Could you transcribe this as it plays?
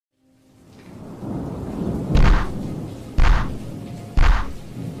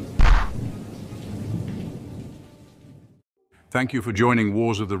Thank you for joining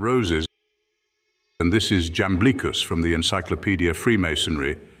Wars of the Roses. And this is Jamblichus from the Encyclopedia of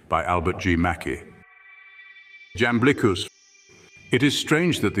Freemasonry by Albert G. Mackey. Jamblichus. It is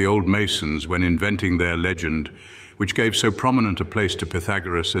strange that the old Masons, when inventing their legend, which gave so prominent a place to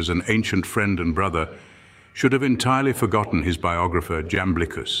Pythagoras as an ancient friend and brother, should have entirely forgotten his biographer,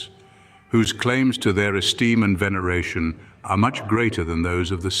 Jamblichus, whose claims to their esteem and veneration are much greater than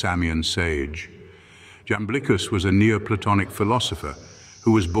those of the Samian sage. Jamblichus was a Neoplatonic philosopher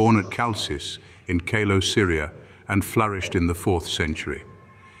who was born at Chalcis in Calo, Syria, and flourished in the 4th century.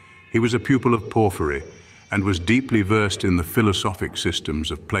 He was a pupil of Porphyry and was deeply versed in the philosophic systems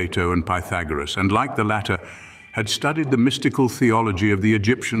of Plato and Pythagoras, and like the latter, had studied the mystical theology of the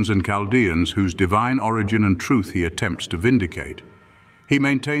Egyptians and Chaldeans, whose divine origin and truth he attempts to vindicate. He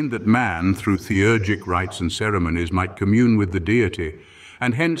maintained that man, through theurgic rites and ceremonies, might commune with the deity,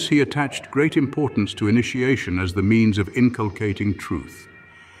 and hence he attached great importance to initiation as the means of inculcating truth.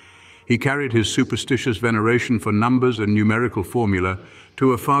 He carried his superstitious veneration for numbers and numerical formula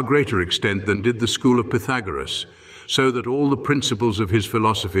to a far greater extent than did the school of Pythagoras, so that all the principles of his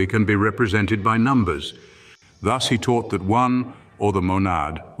philosophy can be represented by numbers. Thus he taught that one, or the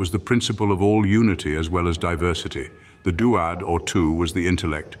monad, was the principle of all unity as well as diversity. The duad, or two, was the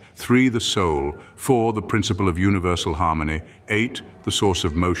intellect, 3, the soul, 4, the principle of universal harmony, 8, the source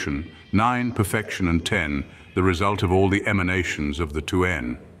of motion, 9, perfection, and 10, the result of all the emanations of the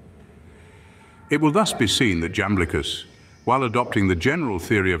 2n. It will thus be seen that Jamblichus, while adopting the general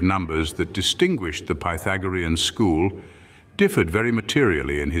theory of numbers that distinguished the Pythagorean school, differed very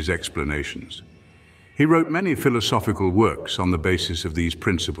materially in his explanations. He wrote many philosophical works on the basis of these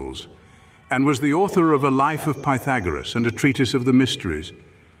principles, and was the author of a Life of Pythagoras and a treatise of the mysteries.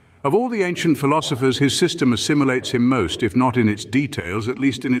 Of all the ancient philosophers, his system assimilates him most, if not in its details, at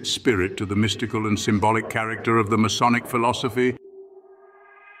least in its spirit, to the mystical and symbolic character of the Masonic philosophy.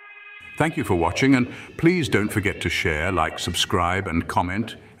 Thank you for watching, and please don't forget to share, like, subscribe, and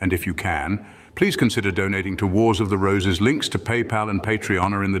comment, and if you can, please consider donating to Wars of the Roses. Links to PayPal and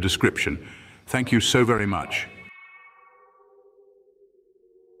Patreon are in the description. Thank you so very much.